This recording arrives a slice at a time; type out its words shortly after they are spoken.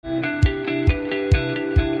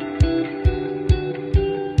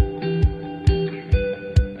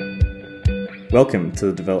Welcome to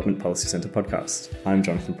the Development Policy Centre podcast. I'm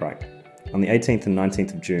Jonathan Pryke. On the 18th and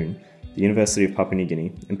 19th of June, the University of Papua New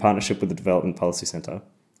Guinea, in partnership with the Development Policy Centre,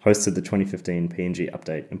 hosted the 2015 PNG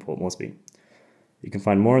update in Port Moresby. You can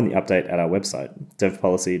find more on the update at our website,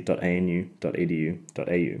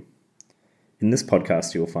 devpolicy.anu.edu.au. In this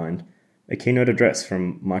podcast, you will find a keynote address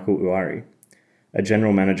from Michael Uiari, a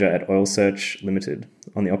General Manager at Oil Search Limited,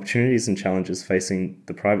 on the opportunities and challenges facing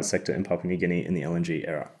the private sector in Papua New Guinea in the LNG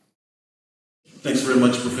era. Thanks very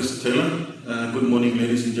much, Professor Taylor. Good morning,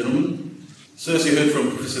 ladies and gentlemen. So as you heard from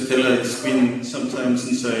Professor Taylor, it's been some time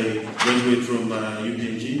since I graduated from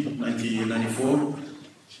PNG, 1994,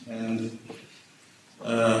 and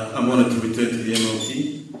I'm honored to return to the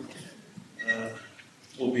MLT,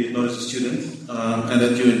 albeit not as a student, and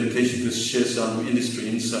at your invitation to share some industry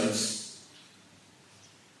insights.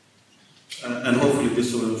 And hopefully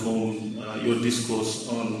this will inform your discourse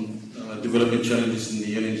on development challenges in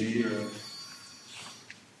the LNG era.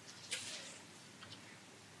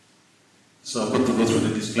 So I've got to go through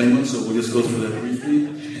the disclaimer, so we'll just go through that briefly.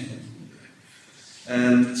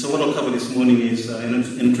 And so what I'll cover this morning is an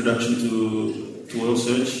introduction to Oil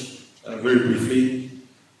Search, very briefly,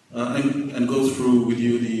 and go through with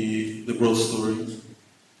you the growth story.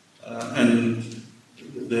 And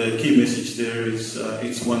the key message there is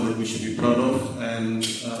it's one that we should be proud of, and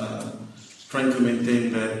trying to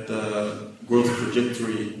maintain that growth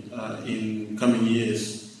trajectory in coming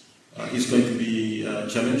years is going to be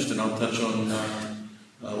challenged, and I'll touch on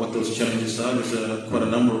what those challenges are. There's quite a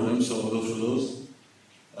number of them, so I'll go through those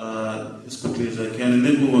as quickly as I can, and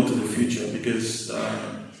then move on to the future, because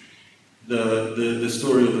the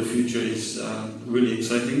story of the future is really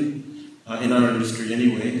exciting in our industry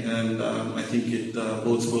anyway, and I think it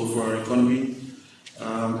bodes well for our economy,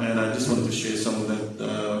 and I just wanted to share some of that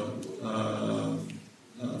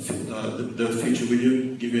the future with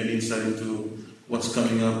you, give you an insight into what's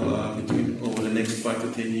coming up over the next 5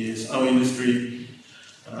 to 10 years. Our industry,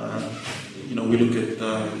 we look at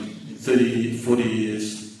 30, 40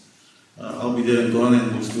 years. I'll be there and gone,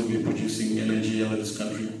 and we'll still be producing LNG out of this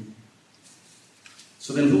country.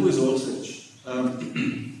 So then, who is Oil Search?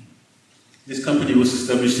 This company was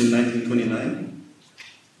established in 1929,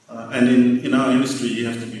 and in our industry, you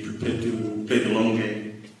have to be prepared to play the long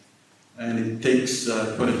game, and it takes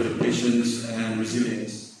quite a bit of patience and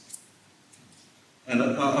resilience. And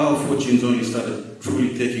our fortunes only started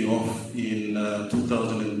truly taking off in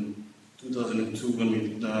 2002 when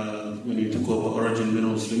we took over Origin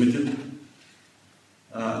Minerals Limited.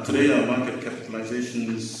 Today our market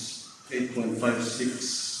capitalization is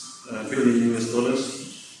 $8.56 billion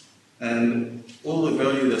US, and all the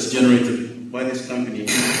value that's generated by this company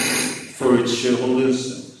for its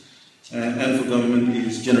shareholders and for government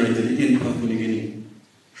is generated in Papua New Guinea.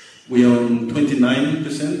 We own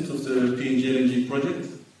 29% of the PNG LNG project,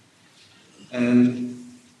 and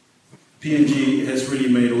PNG has really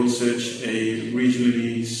made Oil Search a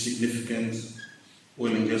regionally significant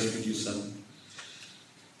oil and gas producer.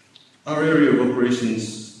 Our area of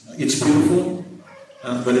operations, it's beautiful,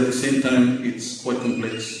 but at the same time, it's quite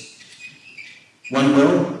complex. One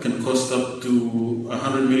well can cost up to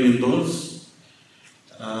 $100 million.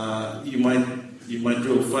 You might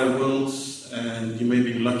drill 5 wells, and you may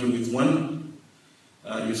be lucky with one.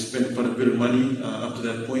 You spend quite a bit of money up to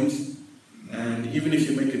that point. And even if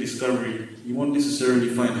you make a discovery, you won't necessarily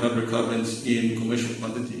find hydrocarbons in commercial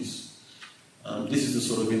quantities. This is the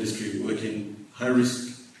sort of industry we work in, high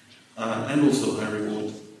risk and also high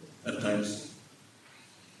reward at times.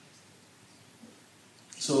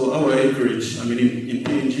 So our acreage, in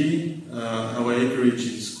PNG, our acreage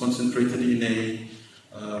is concentrated in a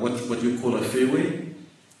what you call a fairway,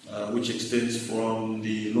 which extends from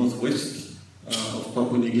the northwest of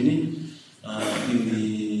Papua New Guinea in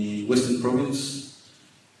the western province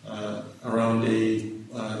around a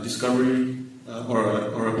discovery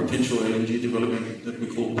or a potential LNG development that we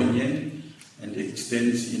call PNG, and it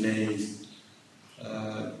extends in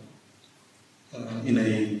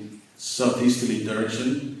a southeasterly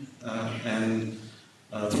direction and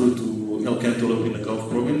through to El Cantaloupe in the Gulf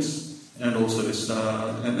province, and also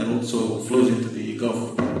also flows into the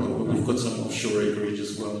Gulf of Papua, where we've got some offshore acreage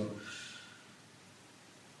as well.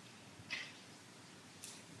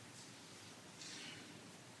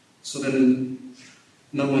 So then,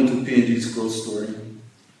 now on to PNG's growth story.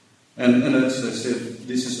 And as I said,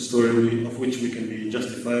 this is a story of which we can be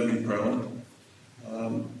justifiably proud.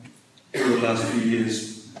 Over the last few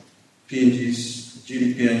years, PNG's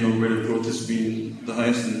GDP annual rate of growth has been the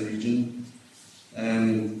highest in the region.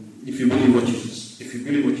 And if you believe what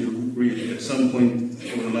you read, at some point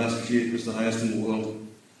over the last year it was the highest in the world.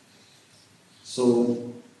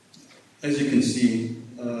 So as you can see,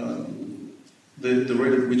 the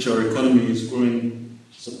rate at which our economy is growing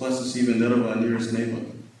surpasses even that of our nearest neighbor.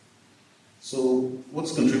 So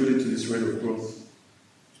what's contributed to this rate of growth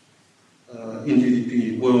in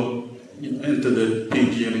GDP? Well, enter the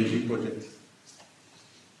PNG LNG project.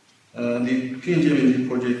 The PNG LNG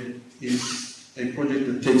project is a project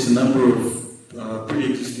that takes a number of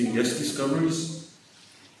pre-existing gas discoveries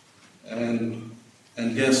and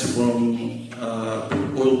gas from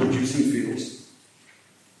oil-producing fields,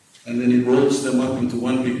 and then it rolls them up into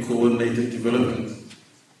one big coordinated development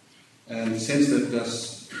and sends that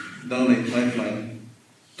gas down a pipeline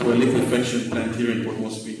to a liquefaction plant here in Port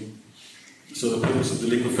Moresby. So the purpose of the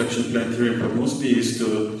liquefaction plant here in Port Moresby is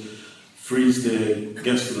to freeze the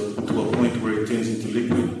gas to a point where it turns into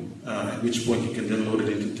liquid, at which point you can then load it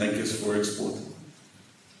into tankers for export.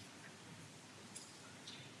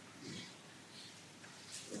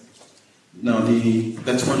 Now,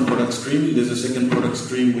 that's one product stream. There's a second product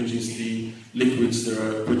stream, which is the liquids that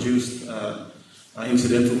are produced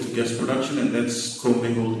incidental to gas production, and that's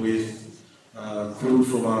commingled with crude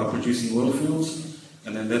from our producing oil fields,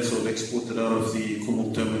 and then that's all exported out of the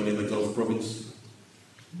Keynote terminal in the Gulf province.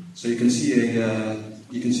 So you can see a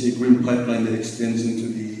green pipeline that extends into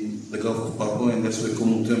the Gulf of Papua, and that's where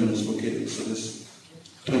Keynote terminal is located. So there's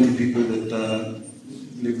 20 people that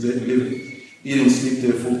eat and sleep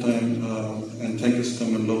there full time, and tankers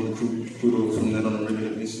come and load crude oil from that on a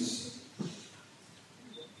regular basis.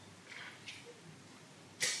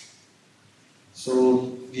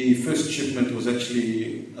 So the first shipment was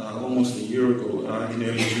actually almost a year ago, in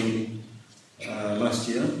early June last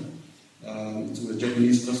year, to a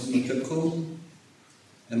Japanese customer, TEPCO.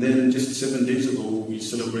 And then just 7 days ago, we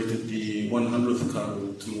celebrated the 100th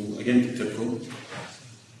cargo to TEPCO.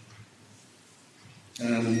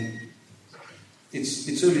 And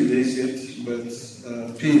it's early days yet, but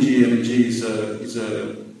PNG LNG is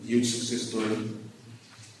a huge success story.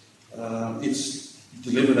 It's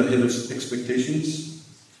delivered ahead of expectations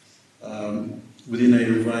within a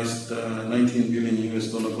revised $19 billion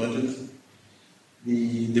budget.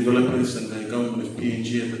 The developers and the government of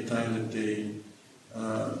PNG at the time that they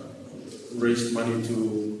raised money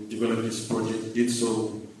to develop this project did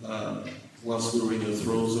so whilst we were in the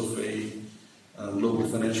throes of a global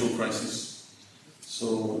financial crisis.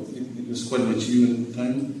 So it was quite mature at the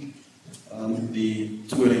time. The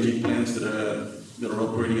two LNG plants that are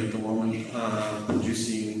operating at the moment are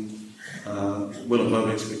producing well above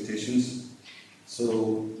expectations.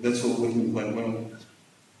 So that's all working quite well.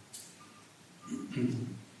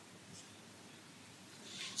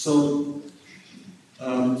 So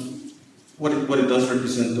what it does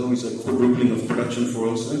represent, though, is a quadrupling of production for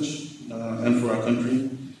oil search and for our country,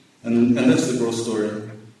 and that's the growth story.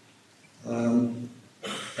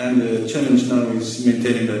 And the challenge now is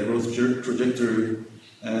maintaining that growth trajectory,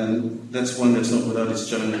 and that's one that's not without its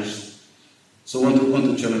challenges. So on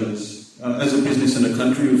to challenges. As a business and a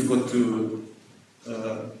country, we've got to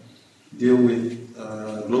deal with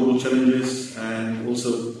global challenges and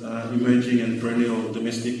also emerging and perennial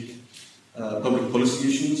domestic public policy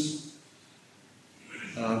issues.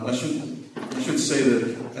 I should say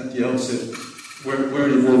that at the outset, we're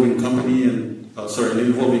an evolving company and an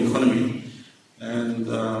evolving economy. And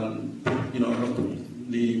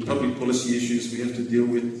the public policy issues we have to deal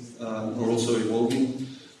with are also evolving.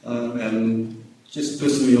 And just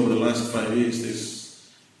personally, over the last 5 years, there's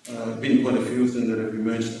been quite a few of them that have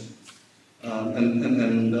emerged.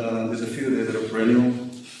 And there's a few there that are perennial.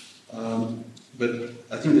 But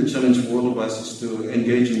I think the challenge for all of us is to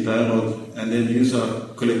engage in dialogue and then use our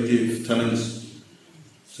collective talents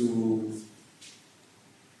to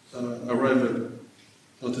arrive at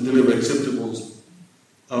or to deliver acceptable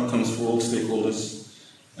outcomes for all stakeholders.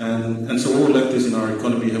 And so all actors in our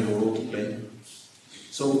economy have a role to play.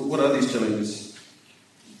 So what are these challenges?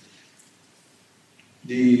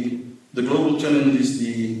 The global challenge is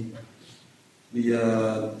the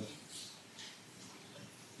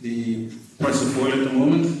price of oil at the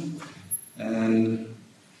moment, and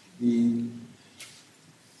the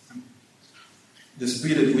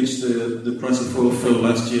speed at which the price of oil fell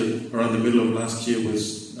last year, around the middle of last year,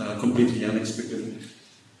 was completely unexpected.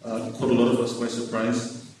 Caught a lot of us by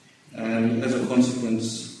surprise, and as a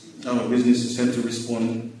consequence, our business has had to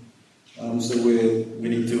respond. So we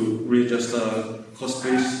need to readjust our cost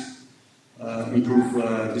base, improve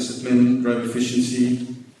discipline, drive efficiency,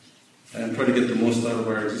 and try to get the most out of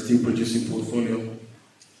our existing producing portfolio.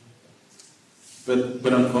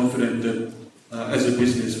 But I'm confident that as a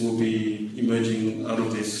business, we'll be emerging out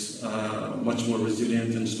of this much more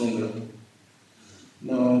resilient and stronger.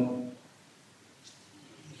 Now,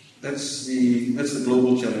 that's the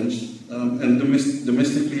global challenge. And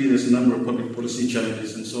domestically, there's a number of public policy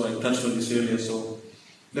challenges, and so I touched on this earlier, so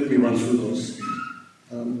let me run through those.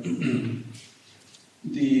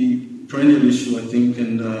 The perennial issue, I think,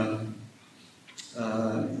 and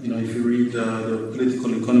if you read the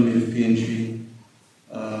political economy of PNG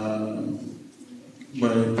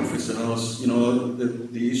by Professor House,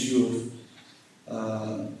 the issue of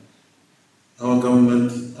our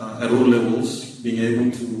government at all levels being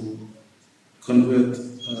able to convert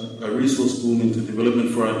a resource boom into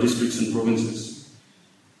development for our districts and provinces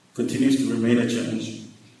continues to remain a challenge.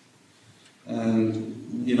 And,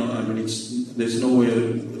 there's no way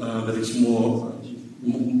that it's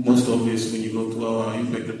most obvious when you go to our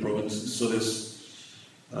impacted provinces. So there's,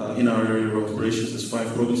 in our area of operations, there's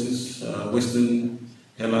 5 provinces, Western,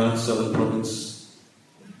 Hela, Southern Province,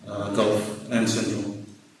 Gulf, and Central.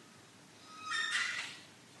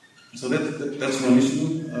 So that's one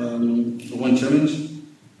issue, one challenge.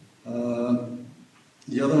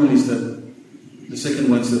 The other one is that the second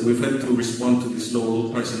one is that we've had to respond to this low oil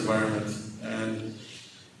price environment, and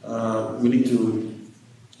we need to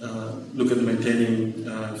look at maintaining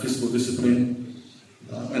fiscal discipline,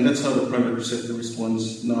 and that's how the private sector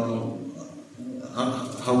responds now.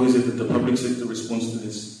 How is it that the public sector responds to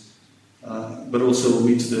this, but also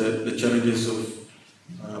meets the challenges of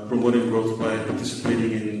promoting growth by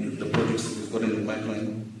participating in the projects that we've got in the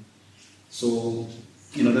pipeline. So,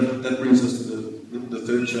 that brings us to the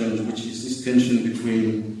third challenge, which is this tension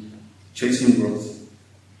between chasing growth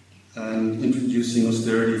and introducing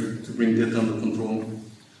austerity to bring debt under control.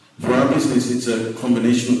 For our business, it's a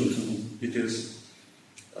combination of the two, because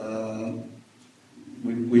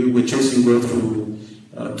we're chasing growth through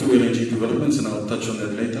 2 LNG developments, and I'll touch on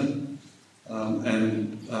that later,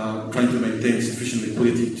 and trying to maintain sufficient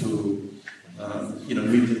liquidity to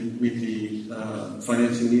meet the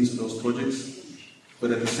financing needs of those projects,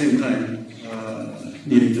 but at the same time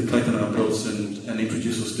needing to tighten our belts and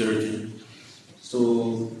introduce austerity.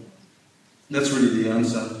 So that's really the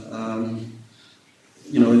answer.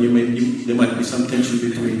 There might be some tension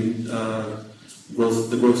between the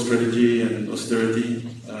growth strategy and austerity.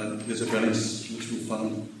 There's a balance which we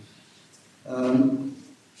found.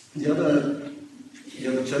 The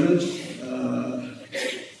other challenge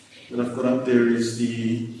that I've got up there is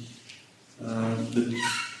the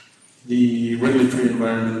regulatory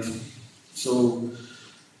environment. So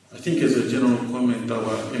I think, as a general comment,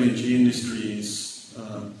 our LNG industry is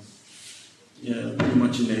pretty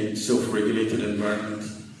much in a self-regulated environment,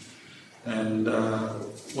 and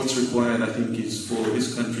what's required, I think, is for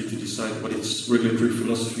this country to decide what its regulatory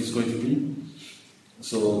philosophy is going to be.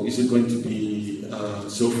 So is it going to be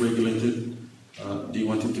self-regulated? Do you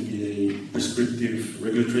want it to be a prescriptive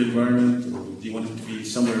regulatory environment, or do you want it to be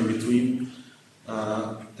somewhere in between?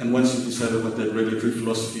 And once you've decided what that regulatory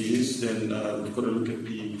philosophy is, then we've got to look at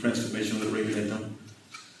the transformation of the regulator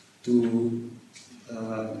to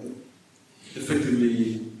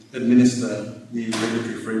effectively administer the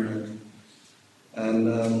regulatory framework. And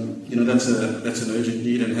that's an urgent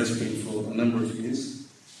need, and has been for a number of years.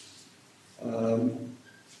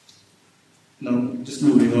 Now, just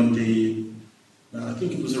moving on, I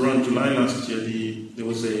think it was around July last year, there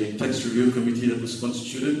was a tax review committee that was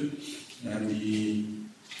constituted, and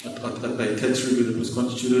a tax review that was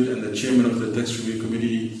constituted, and the chairman of the tax review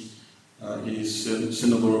committee is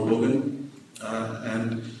Senador Bogan,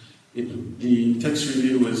 and the tax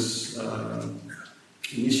review was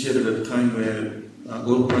initiated at a time where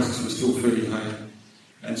oil prices were still fairly high,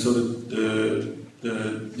 and so the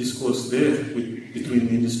discourse there between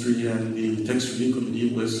the industry and the tax review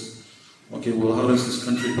committee was, okay, well, how does this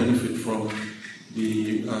country benefit from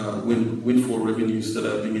the windfall revenues that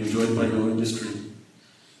are being enjoyed by your industry?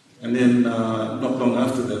 And then not long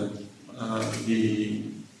after that, the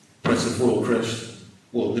price of oil crashed.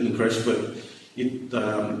 Well, it didn't crash, but it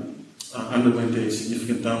underwent a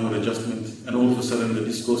significant downward adjustment, and all of a sudden the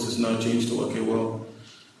discourse has now changed to, okay, well,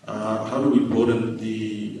 how do we broaden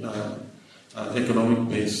the economic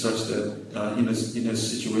base such that in a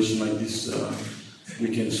situation like this we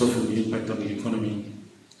can soften the impact on the economy?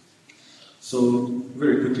 So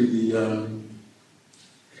very quickly,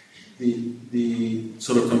 the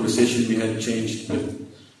sort of conversation we had changed, but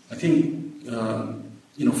I think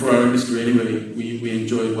for our industry anyway, we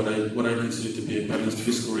enjoy what I consider to be a balanced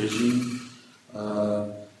fiscal regime.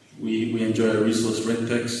 We enjoy a resource rent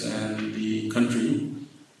tax, and the country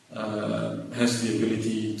has the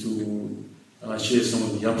ability to share some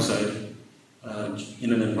of the upside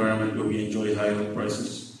in an environment where we enjoy high oil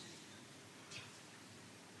prices.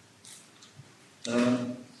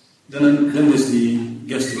 Then there's the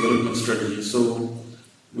gas development strategy. So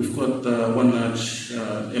We've got one large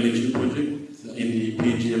LNG project in the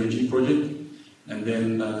PNG LNG project, and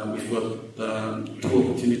then we've got two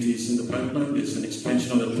opportunities in the pipeline. There's an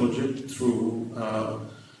expansion of the project through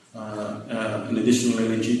an additional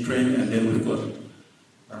LNG train, and then we've got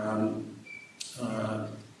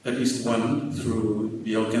at least one through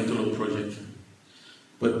the Alcantara project.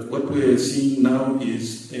 But what we're seeing now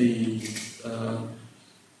is a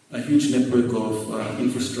huge network of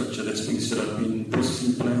infrastructure that's being set up in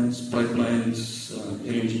processing plants, pipelines,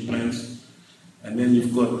 LNG plants, and then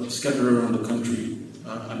you've got scattered around the country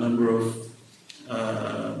a number of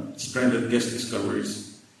stranded gas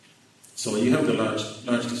discoveries. So you have the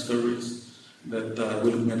large discoveries that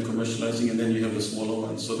we're looking at commercializing, and then you have the smaller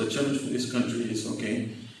ones. So the challenge for this country is, okay,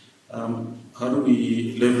 how do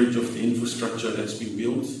we leverage off the infrastructure that's been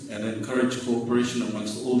built and encourage cooperation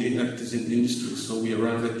amongst all the actors in the industry so we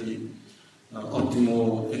arrive at the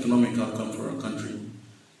optimal economic outcome for our country?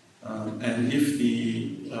 And if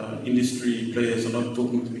the industry players are not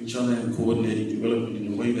talking to each other and coordinating development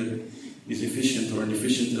in a way that is efficient or an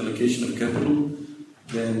efficient allocation of capital,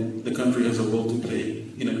 then the country has a role to play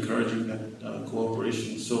in encouraging that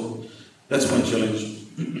cooperation. So that's one challenge,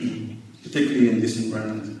 particularly in this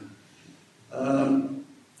environment.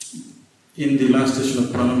 In the last session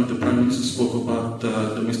of Parliament, the Prime Minister spoke about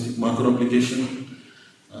domestic market obligation.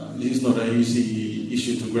 This is not an easy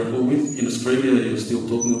issue to grapple with. In Australia, you're still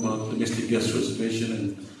talking about domestic gas reservation,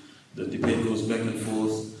 and the debate goes back and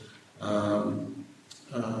forth.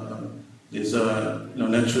 There's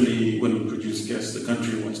naturally, when we produce gas, the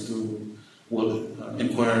country wants to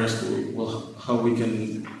inquire as to how we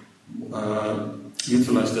can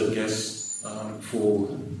utilize that gas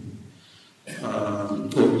or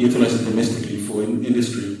utilize it domestically for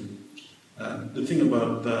industry. The thing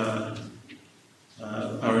about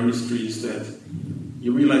our industry is that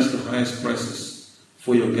you realize the highest prices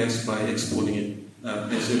for your gas by exporting it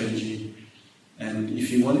as LNG. And if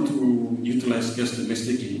you want to utilize gas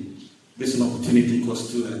domestically, there's an opportunity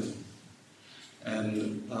cost to that.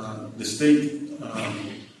 And the state,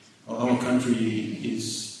 our country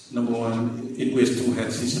is, number one, it wears two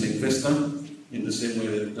hats. It's an investor, in the same way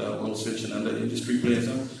that oil search and other industry players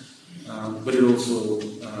are, but it also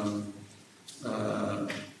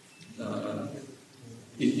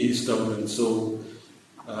it is government. So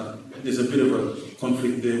there's a bit of a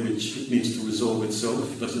conflict there which needs to resolve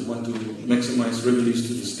itself. Does it want to maximize revenues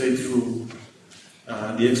to the state through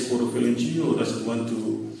the export of LNG, or does it want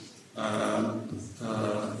to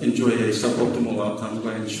enjoy a suboptimal outcome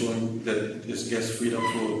by ensuring that there's gas freed up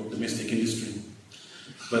for domestic industry?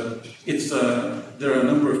 But there are a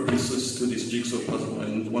number of pieces to this jigsaw puzzle,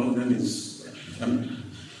 and one of them is,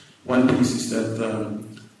 one piece is that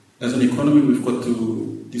as an economy we've got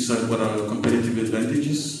to decide what our competitive advantage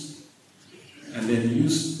is, and then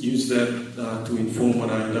use that to inform what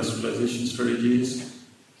our industrialization strategy is,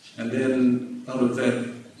 and then out of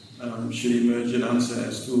that should emerge an answer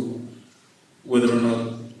as to whether or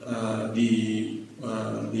not the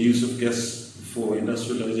use of gas for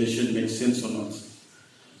industrialization makes sense or not.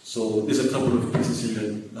 So there's a couple of pieces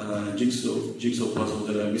in the jigsaw puzzle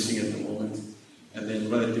that are missing at the moment. And then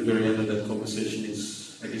right at the very end of that conversation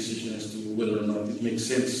is a decision as to whether or not it makes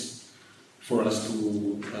sense for us to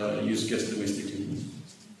use gas domestically.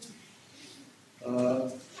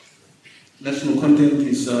 National content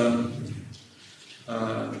is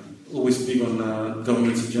always big on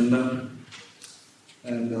government's agenda.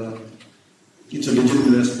 And it's a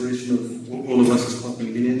legitimate aspiration of all of us as Papua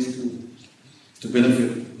New Guineans to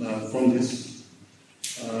benefit from this.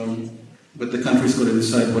 But the country's got to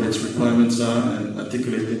decide what its requirements are and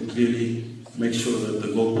articulate it clearly, make sure that the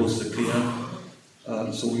goalposts are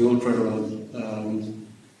clear. So we all try to,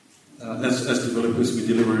 as developers, we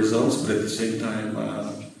deliver results, but at the same time,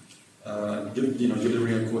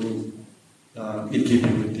 delivering according, in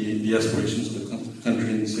keeping with the aspirations of the country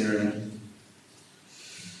in this area.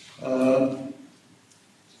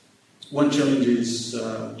 One challenge is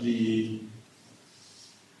the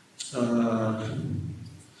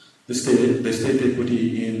state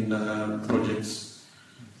equity in projects.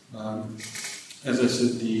 As I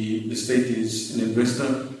said, the state is an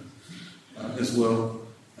investor as well,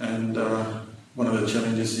 and one of the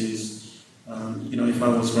challenges is, if I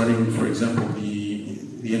was running, for example, the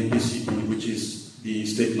NPCP, which is the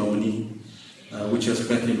state nominee, which has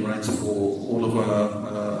backing rights for all of our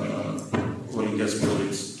oil and gas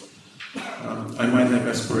projects, I might have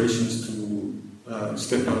aspirations to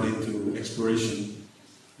step out into exploration.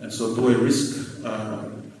 And so do I risk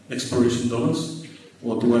exploration dollars,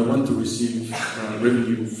 or do I want to receive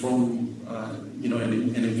revenue from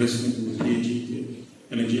an investment in the PNG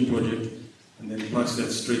LNG project, and then pass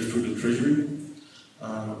that straight through the Treasury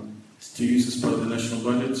to use as part of the national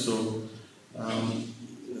budget. So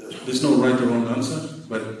there's no right or wrong answer,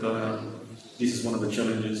 but this is one of the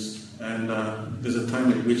challenges. And there's a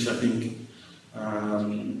time at which I think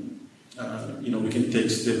we can take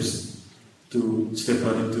steps to step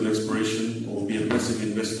out into exploration or be a passive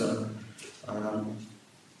investor.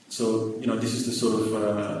 So this is the sort of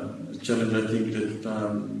challenge I think that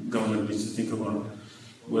government needs to think about,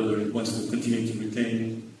 whether it wants to continue to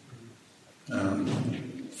retain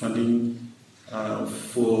funding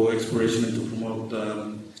for exploration and to promote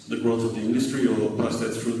the growth of the industry, or pass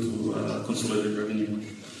that through to consolidated revenue.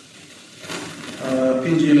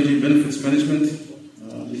 PNG Energy Benefits Management.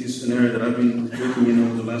 This is an area that I've been working in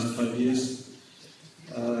over the last 5 years.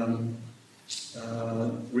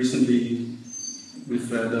 Recently, we've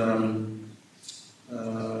had I'm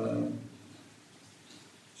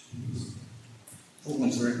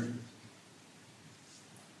sorry.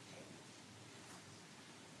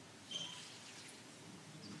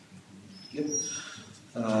 Yep.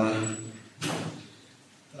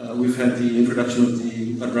 We've had the introduction of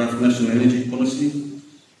the draft national energy policy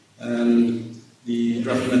and the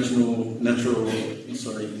draft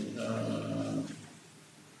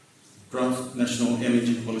draft national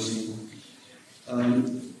energy policy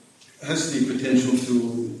has the potential to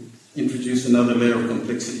introduce another layer of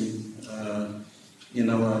complexity in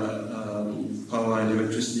our power and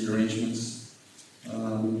electricity arrangements.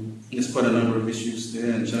 There's quite a number of issues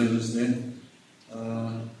there and challenges there.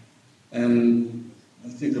 And I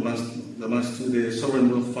think the last two there, sovereign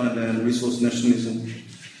wealth fund and resource nationalism.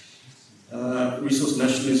 Resource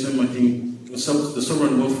nationalism, I think the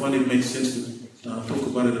sovereign wealth fund, it makes sense to talk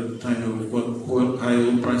about it at a time when we've got high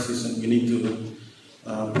oil prices and we need to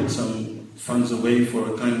put some funds away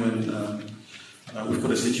for a time when we've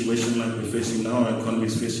got a situation like we're facing now, our economy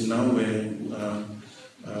is facing now, where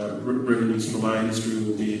revenues from our industry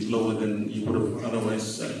will be lower than you would have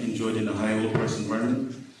otherwise enjoyed in a high oil price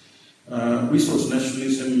environment. Resource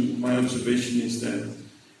nationalism, my observation is that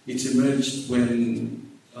it's emerged when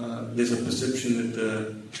there's a perception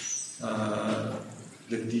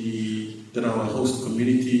that our host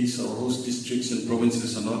communities, our host districts and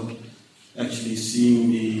provinces are not actually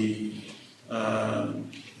seeing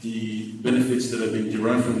the benefits that have been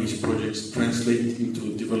derived from these projects translate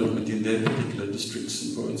into development in their particular districts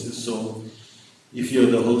and provinces. So if you're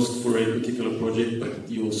the host for a particular project, but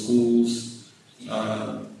your schools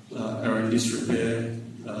are in disrepair,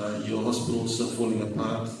 your hospitals are falling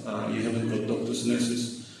apart, you haven't got doctors,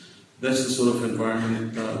 nurses, that's the sort of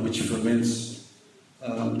environment which ferments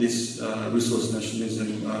this resource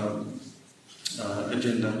nationalism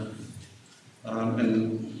agenda.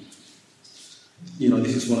 And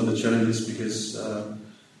this is one of the challenges, because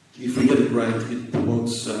if we get it right, it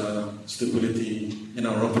promotes stability in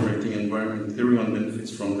our operating environment. Everyone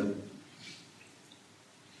benefits from that.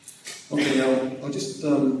 Okay, I'll just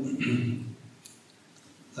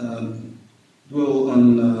dwell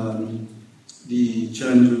on the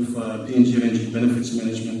challenge of PNG LNG benefits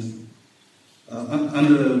management.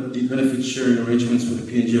 Under the benefit sharing arrangements for the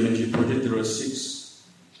PNG LNG project, there are 6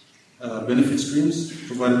 benefit streams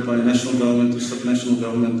provided by national government to subnational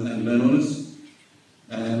government and landowners,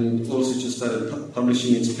 and also just started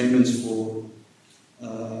publishing its payments for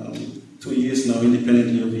 2 years now,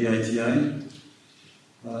 independently of the EITI.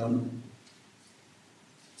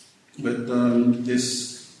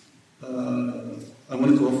 I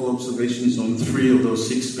wanted to offer observations on 3 of those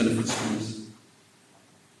 6 benefit streams.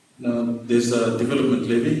 Now, there's a development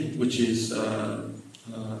levy, which is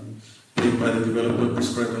paid by the developer,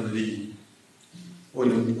 prescribed under the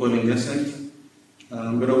Oil and Gas Act.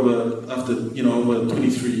 But after over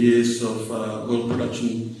 23 years of oil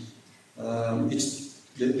production,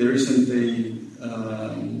 there isn't a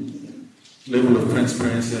level of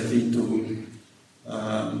transparency, I think,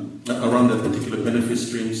 around that particular benefit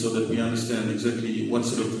stream, so that we understand exactly what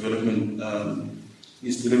sort of development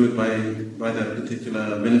is delivered by that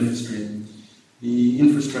particular benefit stream. The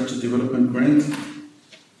infrastructure development grant,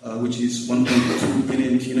 which is 1.2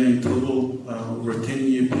 billion kina in total over a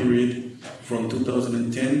 10-year period from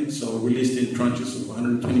 2010, so released in tranches of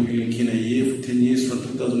 120 million kina a year for 10 years from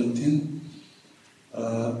 2010.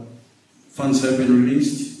 Funds have been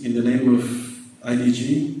released in the name of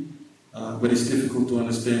IDG, but it's difficult to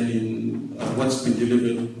understand in what's been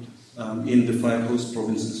delivered in the 5 host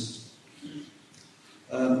provinces.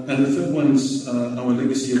 And the third one is our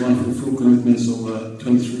legacy of unfulfilled commitments over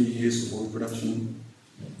 23 years of oil production.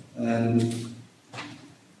 And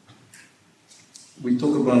we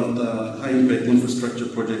talk about high impact infrastructure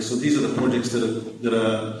projects. So these are the projects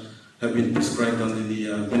that have been prescribed under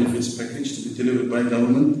the benefits package to be delivered by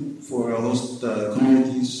government for our host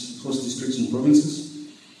communities, host districts and provinces.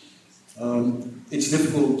 It's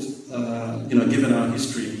difficult, given our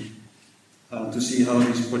history, to see how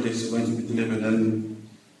these projects are going to be delivered. And,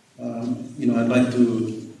 I'd like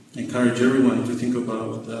to encourage everyone to think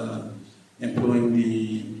about employing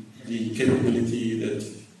the capability that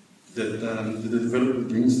the developer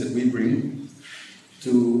brings, that we bring,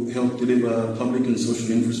 to help deliver public and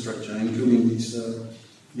social infrastructure, including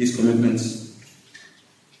these commitments.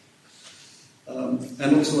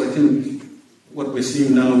 And also, I think what we're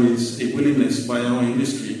seeing now is a willingness by our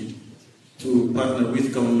industry to partner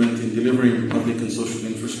with government in delivering public and social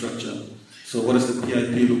infrastructure. So what does the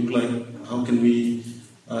PIP look like? How can we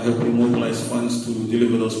help you mobilize funds to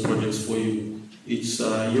deliver those projects for you? It's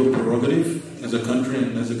your prerogative as a country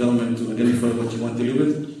and as a government to identify what you want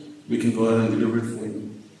delivered. We can go out and deliver it for you.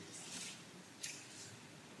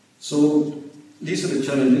 So these are the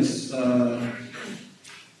challenges.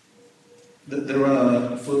 There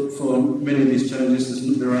are, for many of these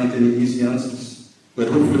challenges, there aren't any easy answers. But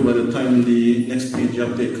hopefully by the time the next PNG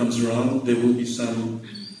update comes around, there will be some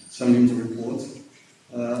new to report.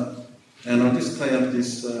 And I'll just tie up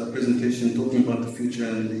this presentation talking about the future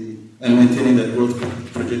and maintaining that growth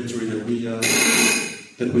trajectory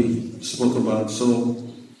that we spoke about. So,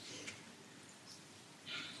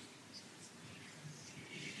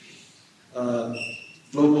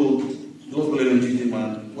 global LNG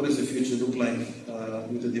demand. What does the future look like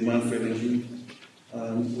with the demand for LNG?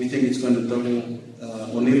 We think it's going to double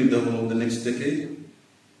or nearly double over the next decade.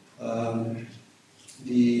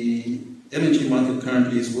 The LNG market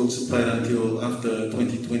currently is well supplied until after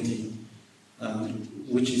 2020,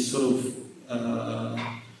 which is sort of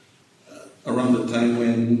around the time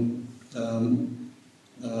when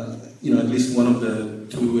at least one of the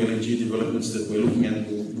two LNG developments that we're looking at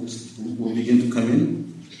will begin to come in.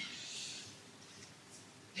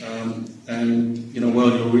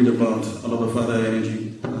 While you'll read about a lot of other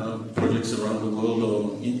energy projects around the world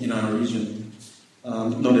or in our region,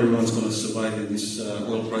 not everyone's going to survive in this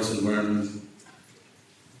oil price environment.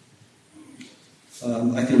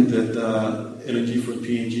 I think that LNG for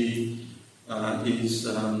PNG is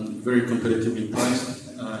very competitively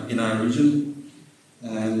priced in our region,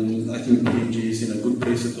 and I think PNG is in a good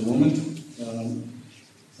place at the moment.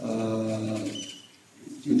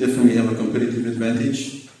 We definitely have a competitive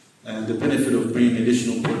advantage. And the benefit of bringing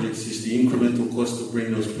additional projects is the incremental cost of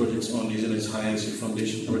bringing those projects on isn't as high as your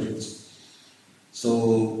foundation projects.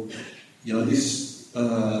 So, this,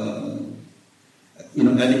 adding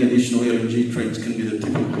additional LNG trains can be the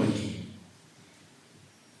tipping point.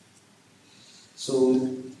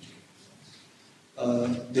 So,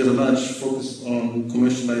 there's a large focus on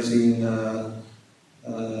commercializing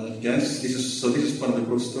gas. This is part of the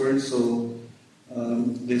growth story. So,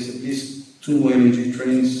 there's at least 2 more LNG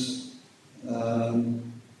trains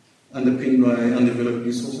underpinned by undeveloped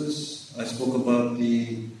resources. I spoke about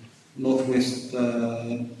the northwest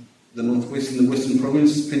in the western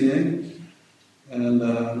province, PNG, and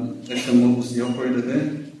SMO was the operator there.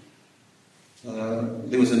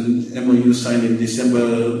 There was an MOU signed in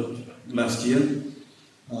December last year,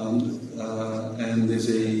 and there's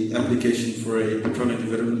an application for a petroleum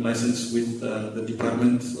development license with the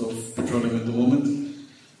Department of Petroleum at the moment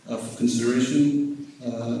for consideration.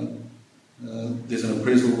 There's an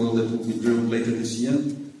appraisal well that will be drilled later this year,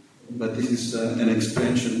 but this is an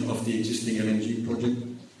expansion of the existing LNG project,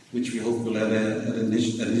 which we hope will add an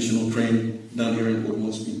additional train down here in Port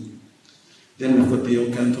Moresby. Then we've got the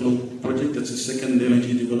El Cantaloupe project. That's a second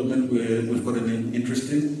LNG development where we've got an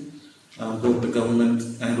interest in. Both the government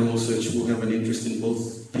and Oil Search will have an interest in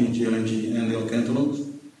both PNG LNG and El Cantaloupe.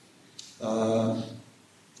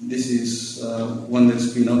 This is one that's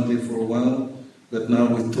been out there for a while, but now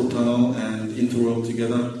with Total and Interoil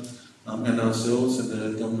together and ourselves and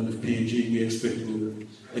the government of PNG, we expect to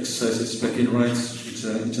exercise its back-in rights.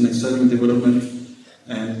 It's an exciting development,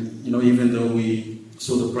 and even though we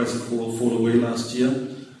saw the price of oil fall away last year,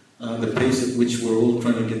 the pace at which we're all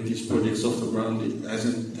trying to get these projects off the ground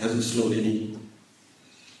hasn't slowed any.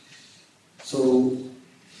 So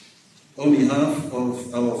only half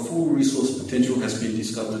of our full resource potential has been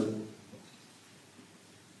discovered.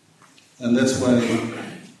 And that's why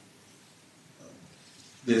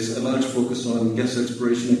there's a large focus on gas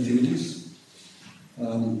exploration activities.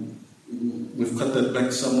 We've cut that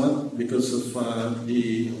back somewhat because of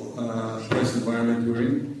the price environment we're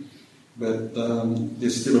in. But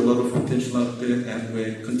there's still a lot of potential out there, and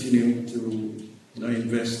we're continuing to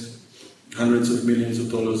invest hundreds of millions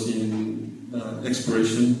of dollars in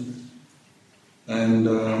exploration, and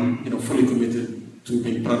fully committed to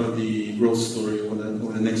be part of the growth story over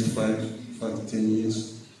the next 5 to 10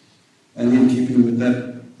 years. And in keeping with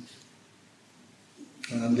that,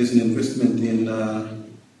 there's an investment in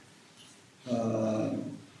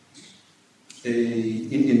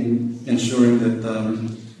ensuring that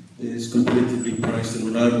there's competitively priced and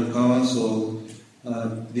reliable power. So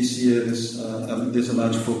this year there's a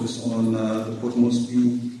large focus on the Port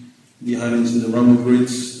Moresby, the Highlands and the Ramu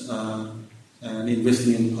grids, and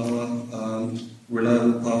investing in power,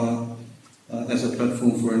 reliable power as a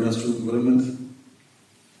platform for industrial development.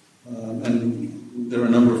 And there are a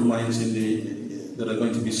number of mines that are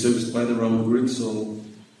going to be serviced by the Ramu grid, so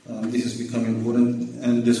this has become important.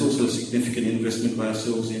 And there's also a significant investment by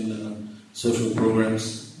ourselves in social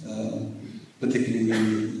programs, particularly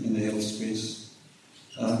in the health space.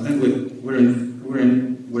 And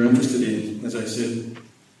we're interested in, as I said,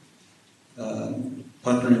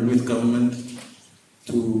 partnering with government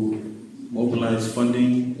to mobilize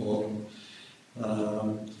funding or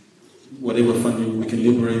whatever funding we can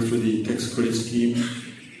liberate through the tax credit scheme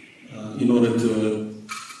in order to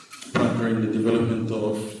partner in the development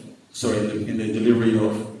in the delivery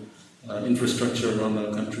of infrastructure around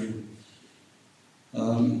our country.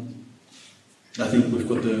 I think we've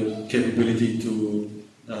got the capability to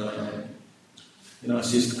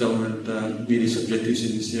assist government meet its objectives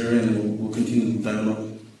in this area, and we'll continue the dialogue.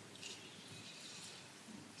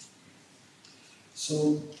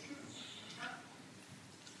 So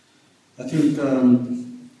I think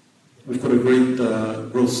we've got a great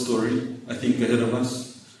growth story, I think, ahead of us.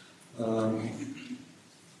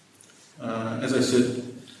 As I said,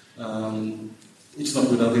 it's not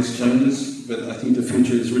without its challenges, but I think the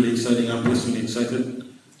future is really exciting. I'm personally excited.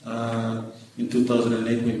 In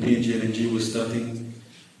 2008, when PNG was starting,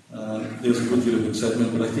 there was a good deal of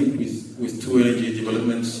excitement, but I think with two energy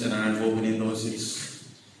developments and our involvement in those,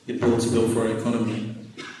 it bodes well for our economy.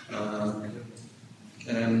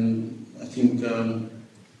 And I think we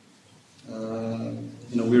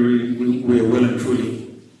are well and truly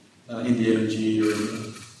in the energy area.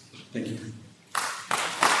 Thank you.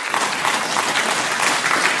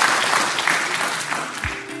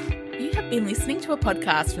 You have been listening to a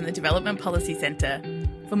podcast from the Development Policy Centre.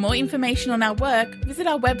 For more information on our work, visit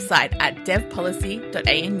our website at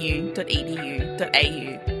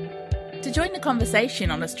devpolicy.anu.edu.au. To join the conversation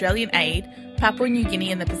on Australian aid, Papua New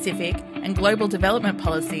Guinea and the Pacific, and global development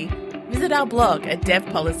policy, visit our blog at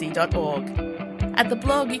devpolicy.org. At the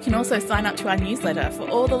blog, you can also sign up to our newsletter for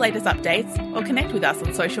all the latest updates or connect with us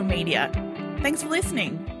on social media. Thanks for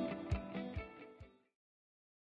listening.